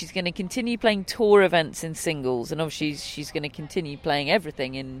pretty niche. She's going to continue playing tour events in singles, and obviously she's going to continue playing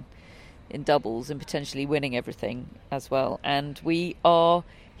everything in doubles and potentially winning everything as well. And we are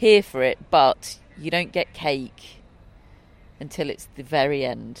here for it, but you don't get cake until it's the very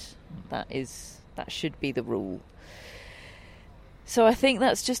end. That should be the rule. So I think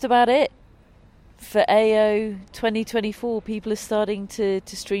that's just about it. For AO 2024, people are starting to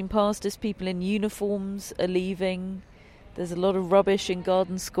stream past us. People in uniforms are leaving. There's a lot of rubbish in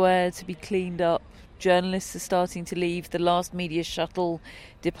Garden Square to be cleaned up. Journalists are starting to leave. The last media shuttle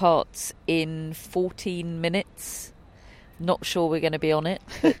departs in 14 minutes. Not sure we're going to be on it,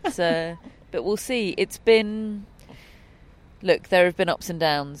 but we'll see. Look, there have been ups and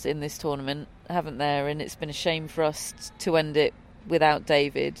downs in this tournament, haven't there? And it's been a shame for us to end it without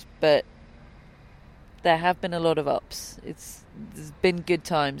David, but there have been a lot of ups. There's been good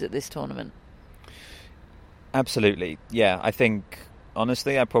times at this tournament. Absolutely. Yeah, I think,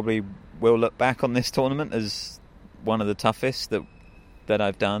 honestly, I probably will look back on this tournament as one of the toughest that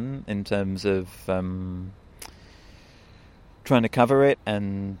I've done in terms of trying to cover it.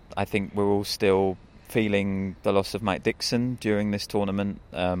 And I think we're all still feeling the loss of Mike Dixon during this tournament.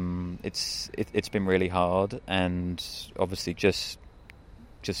 It's been really hard, and obviously just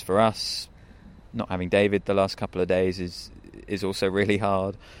for us, not having David the last couple of days is also really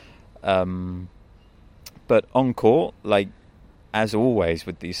hard. But on court, like as always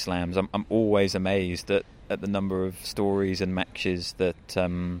with these slams, I'm always amazed at the number of stories and matches that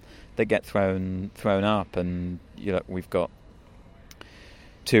get thrown up, and we've got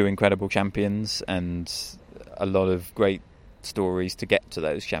two incredible champions and a lot of great stories to get to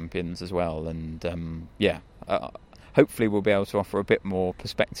those champions as well. And hopefully we'll be able to offer a bit more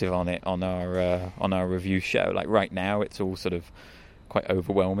perspective on it on our review show. Like right now, it's all sort of quite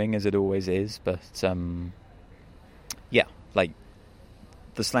overwhelming, as it always is. But like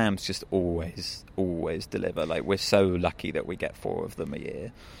the slams just always deliver. Like we're so lucky that we get 4 of them a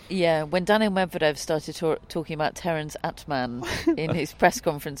year. Yeah, when Daniil Medvedev started talking about Terence Atman in his press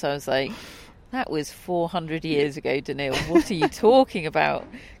conference, I was like, that was 400 years ago, Daniil. What are you talking about?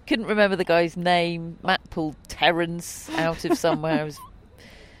 Couldn't remember the guy's name. Matt pulled Terence out of somewhere. I was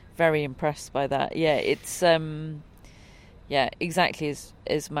very impressed by that. Yeah, it's exactly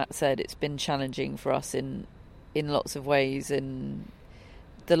as Matt said, it's been challenging for us in lots of ways, and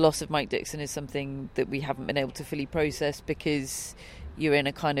the loss of Mike Dixon is something that we haven't been able to fully process, because you're in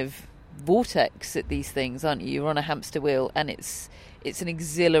a kind of vortex at these things, aren't you? You're on a hamster wheel, and it's an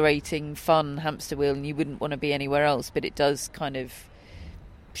exhilarating, fun hamster wheel, and you wouldn't want to be anywhere else, but it does kind of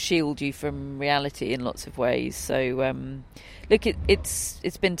shield you from reality in lots of ways. So look,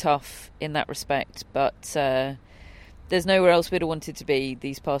 it's been tough in that respect, but there's nowhere else we'd have wanted to be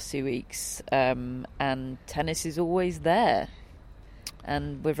these past 2 weeks, and tennis is always there,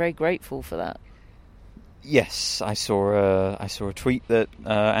 and we're very grateful for that. Yes, I saw a tweet that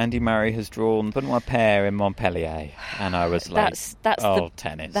Andy Murray has drawn Benoit Paire in Montpellier, and I was like,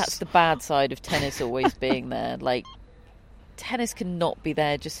 tennis. That's the bad side of tennis always being there. Like, tennis cannot be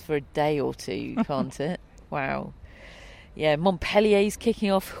there just for a day or two, can't it? Wow. Yeah, Montpellier's kicking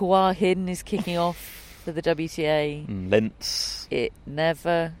off, Hua Hin is kicking off for the WTA. Linz. It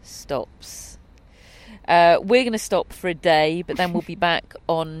never stops. We're going to stop for a day, but then we'll be back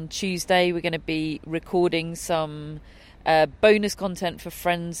on Tuesday. We're going to be recording some bonus content for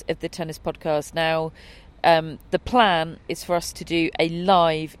friends of the Tennis Podcast. Now, the plan is for us to do a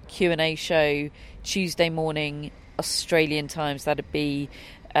live Q&A show Tuesday morning, Australian time. So that'd be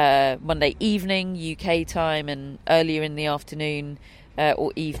Monday evening, UK time, and earlier in the afternoon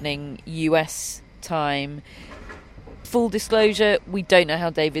or evening, US time. Full disclosure, we don't know how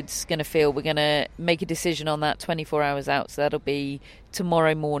David's going to feel. We're going to make a decision on that 24 hours out, so that'll be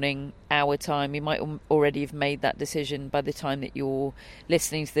tomorrow morning our our time. We might already have made that decision by the time that you're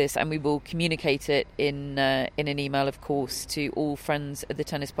listening to this, and we will communicate it in an email, of course, to all friends of the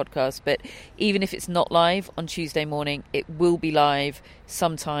Tennis Podcast. But even if it's not live on Tuesday morning, it will be live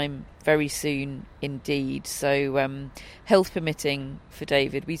sometime very soon indeed. So health permitting for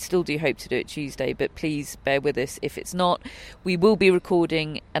David, we still do hope to do it Tuesday, but please bear with us if it's not. We will be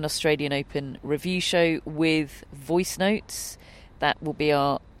recording an Australian Open review show with voice notes. That will be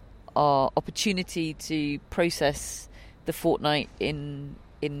our opportunity to process the fortnight in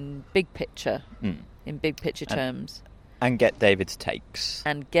big picture, in big picture terms. And get David's takes.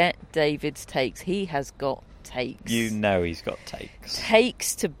 He has got takes. You know he's got takes.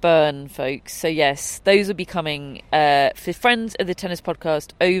 Takes to burn, folks. So yes, those will be coming for friends of the Tennis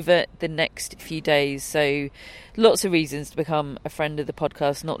Podcast over the next few days. So lots of reasons to become a friend of the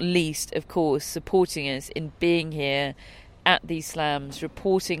podcast, not least, of course, supporting us in being here at these slams,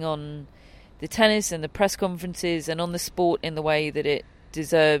 reporting on the tennis and the press conferences and on the sport in the way that it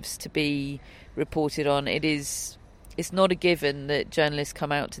deserves to be reported on. It's not a given that journalists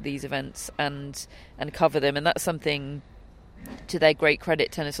come out to these events and cover them, and that's something, to their great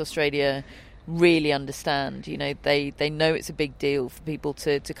credit, Tennis Australia really understand. You know, they know it's a big deal for people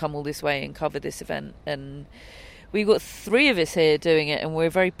to come all this way and cover this event, and we've got 3 of us here doing it, and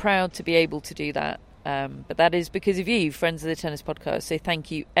we're very proud to be able to do that. But that is because of you, friends of the Tennis Podcast. So thank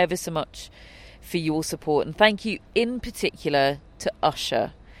you ever so much for your support, and thank you in particular to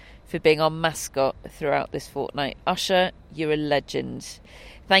Usher for being our mascot throughout this fortnight. Usher, you're a legend.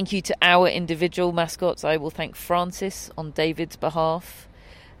 Thank you to our individual mascots. I will thank Francis on David's behalf.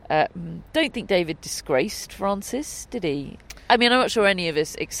 Don't think David disgraced Francis, did he? I mean, I'm not sure any of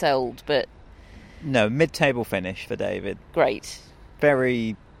us excelled, but... No, mid-table finish for David. Great.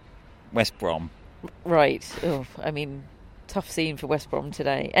 Very West Brom. Right. Oh, I mean, tough scene for West Brom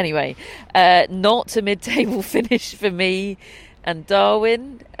today. Anyway, not a mid-table finish for me and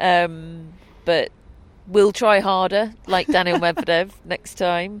Darwin, but we'll try harder, like Daniel Medvedev next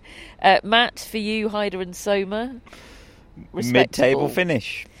time. Matt, for you, Haider and Soma, mid-table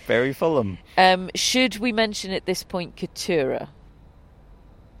finish, very Fulham. Should we mention at this point Katura?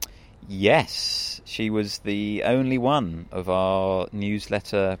 Yes, she was the only one of our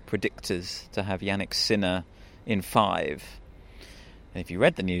newsletter predictors to have Jannik Sinner in 5. And if you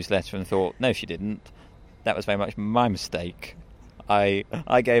read the newsletter and thought, no, she didn't, that was very much my mistake. I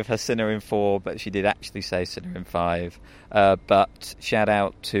gave her Sinner in 4, but she did actually say Sinner in 5. But shout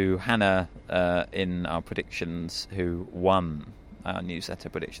out to Hannah in our predictions, who won our newsletter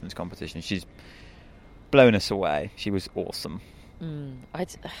predictions competition. She's blown us away. She was awesome. I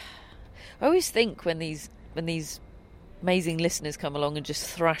always think when these amazing listeners come along and just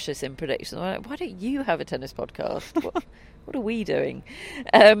thrash us in predictions, I'm like, why don't you have a tennis podcast? What are we doing?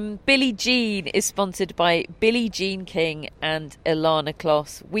 Billie Jean is sponsored by Billie Jean King and Ilana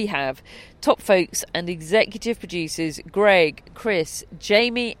Kloss. We have top folks and executive producers Greg, Chris,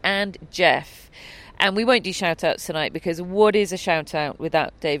 Jamie and Jeff. And we won't do shout-outs tonight, because what is a shout-out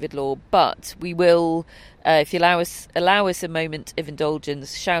without David Law? But we will, if you allow us a moment of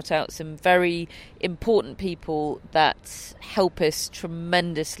indulgence, shout out some very important people that help us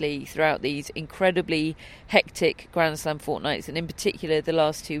tremendously throughout these incredibly hectic Grand Slam fortnights. And in particular, the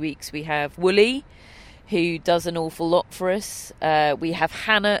last 2 weeks, we have Wooly, who does an awful lot for us. We have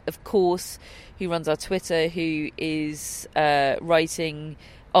Hannah, of course, who runs our Twitter, who is writing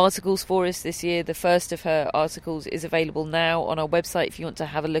articles for us this year. The first of her articles is available now on our website if you want to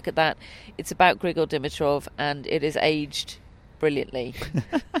have a look at that. It's about Grigor Dimitrov, and it is aged brilliantly.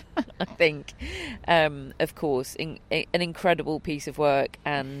 I think, of course, an incredible piece of work,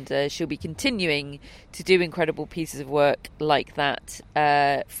 and she'll be continuing to do incredible pieces of work like that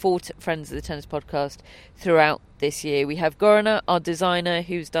for friends of the Tennis Podcast throughout this year. We have Gorana, our designer,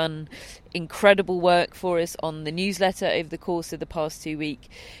 who's done incredible work for us on the newsletter over the course of the past 2 weeks.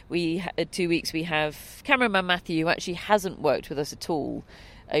 We have cameraman Matthew, who actually hasn't worked with us at all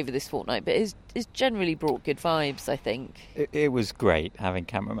over this fortnight, but is generally brought good vibes, I think. It was great having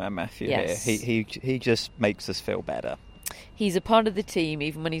cameraman Matthew here. He just makes us feel better. He's a part of the team,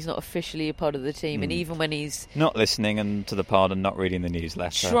 even when he's not officially a part of the team, and even when he's not listening to the pod and not reading the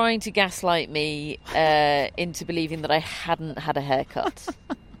newsletter, trying to gaslight me into believing that I hadn't had a haircut.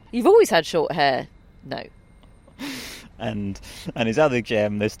 You've always had short hair. No. And his other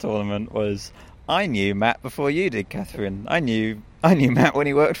gem this tournament was, I knew Matt before you did, Catherine. I knew Matt when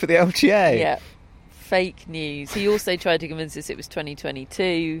he worked for the LTA. Yeah. Fake news. He also tried to convince us it was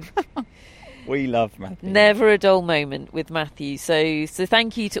 2022. We love Matthew. Never a dull moment with Matthew. So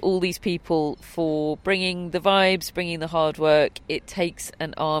thank you to all these people for bringing the vibes, bringing the hard work. It takes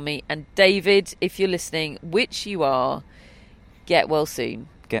an army. And David, if you're listening, which you are, get well soon.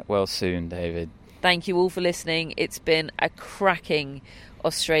 Get well soon, David. Thank you all for listening. It's been a cracking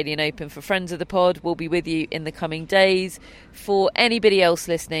Australian Open. For friends of the pod, we'll be with you in the coming days. For anybody else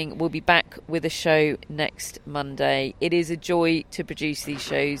listening, we'll be back with a show next Monday. It is a joy to produce these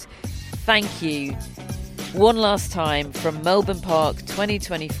shows. Thank you. One last time from Melbourne Park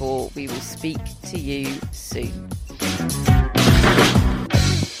 2024. We will speak to you soon.